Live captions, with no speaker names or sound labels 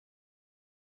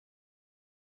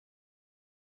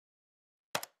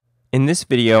In this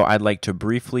video, I'd like to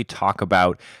briefly talk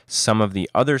about some of the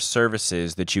other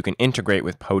services that you can integrate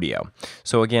with Podio.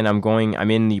 So again, I'm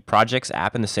in the Projects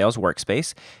app in the Sales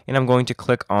Workspace, and I'm going to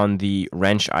click on the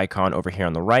wrench icon over here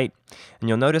on the right. And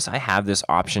you'll notice I have this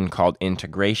option called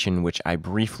Integration, which I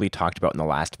briefly talked about in the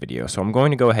last video. So I'm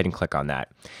going to go ahead and click on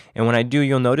that. And when I do,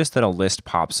 you'll notice that a list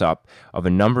pops up of a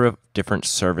number of different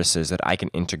services that I can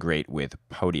integrate with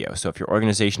Podio. So if your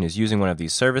organization is using one of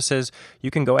these services, you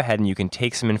can go ahead and you can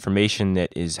take some information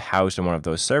that is housed in one of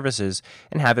those services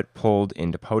and have it pulled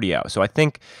into Podio. So I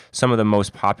think some of the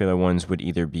most popular ones would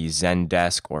either be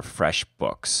Zendesk or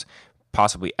FreshBooks,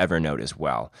 possibly Evernote as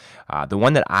well. The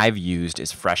one that I've used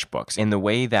is FreshBooks. And the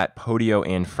way that Podio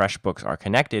and FreshBooks are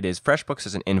connected is FreshBooks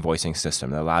is an invoicing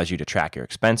system that allows you to track your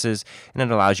expenses and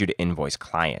it allows you to invoice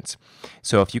clients.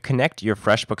 So if you connect your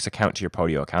FreshBooks account to your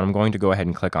Podio account, I'm going to go ahead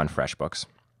and click on FreshBooks.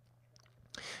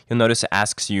 You'll notice it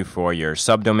asks you for your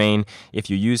subdomain. If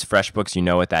you use FreshBooks, you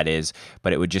know what that is,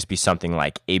 but it would just be something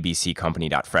like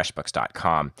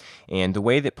abccompany.freshbooks.com. And the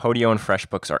way that Podio and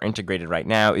FreshBooks are integrated right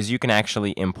now is you can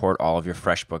actually import all of your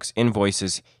FreshBooks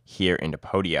invoices here into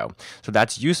Podio. So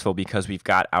that's useful because we've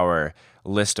got our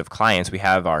list of clients. We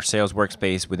have our sales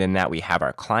workspace. Within that, we have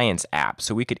our clients app.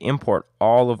 So we could import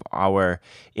all of our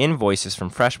invoices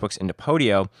from FreshBooks into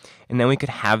Podio, and then we could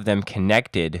have them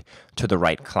connected to the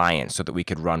right client so that we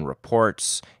could run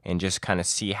reports and just kind of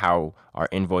see how our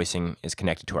invoicing is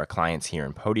connected to our clients here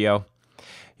in Podio.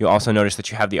 You'll also notice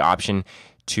that you have the option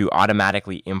to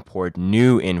automatically import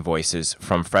new invoices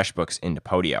from FreshBooks into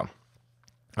Podio.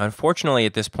 Unfortunately,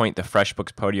 at this point, the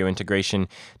FreshBooks Podio integration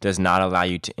does not allow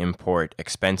you to import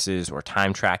expenses or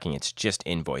time tracking. It's just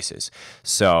invoices.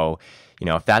 So,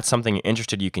 if that's something you're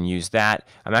interested, you can use that.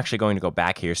 I'm actually going to go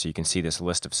back here so you can see this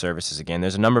list of services again.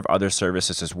 There's a number of other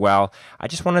services as well. I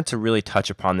just wanted to really touch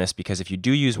upon this because if you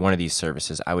do use one of these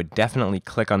services, I would definitely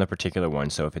click on the particular one.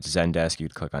 So if it's Zendesk,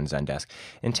 you'd click on Zendesk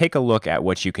and take a look at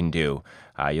what you can do.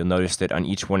 You'll notice that on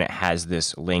each one it has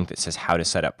this link that says how to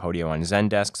set up Podio on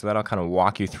Zendesk, so that'll kind of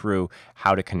walk you through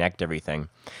how to connect everything.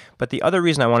 But the other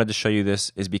reason I wanted to show you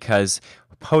this is because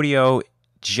Podio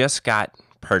just got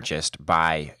purchased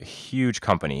by a huge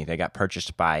company. They got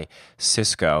purchased by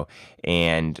Cisco,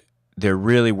 and they're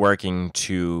really working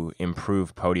to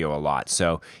improve Podio a lot.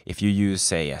 So if you use,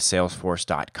 say, a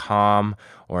Salesforce.com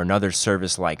or another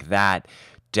service like that,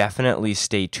 definitely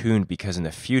stay tuned because in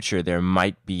the future there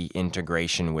might be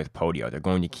integration with Podio. They're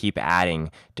going to keep adding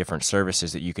different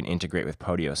services that you can integrate with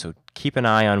Podio. So keep an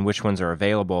eye on which ones are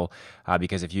available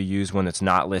because if you use one that's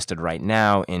not listed right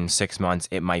now, in 6 months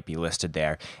it might be listed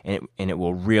there and it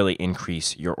will really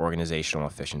increase your organizational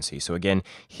efficiency. So again,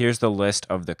 here's the list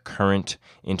of the current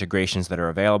integrations that are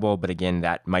available, but again,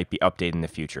 that might be updated in the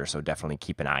future, so definitely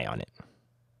keep an eye on it.